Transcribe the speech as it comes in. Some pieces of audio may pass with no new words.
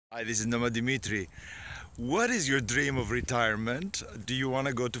Hi, this is Nama Dimitri. What is your dream of retirement? Do you want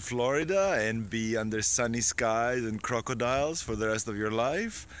to go to Florida and be under sunny skies and crocodiles for the rest of your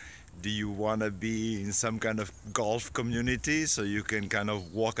life? Do you want to be in some kind of golf community so you can kind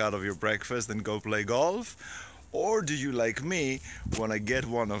of walk out of your breakfast and go play golf? Or do you, like me, want to get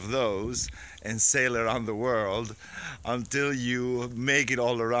one of those and sail around the world until you make it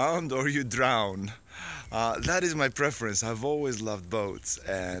all around or you drown? That is my preference. I've always loved boats,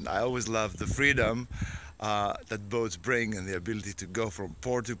 and I always loved the freedom that boats bring and the ability to go from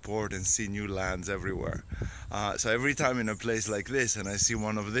port to port and see new lands everywhere. So every time in a place like this and I see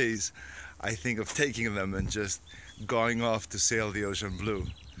one of these, I think of taking them and just going off to sail the ocean blue.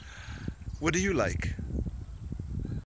 What do you like?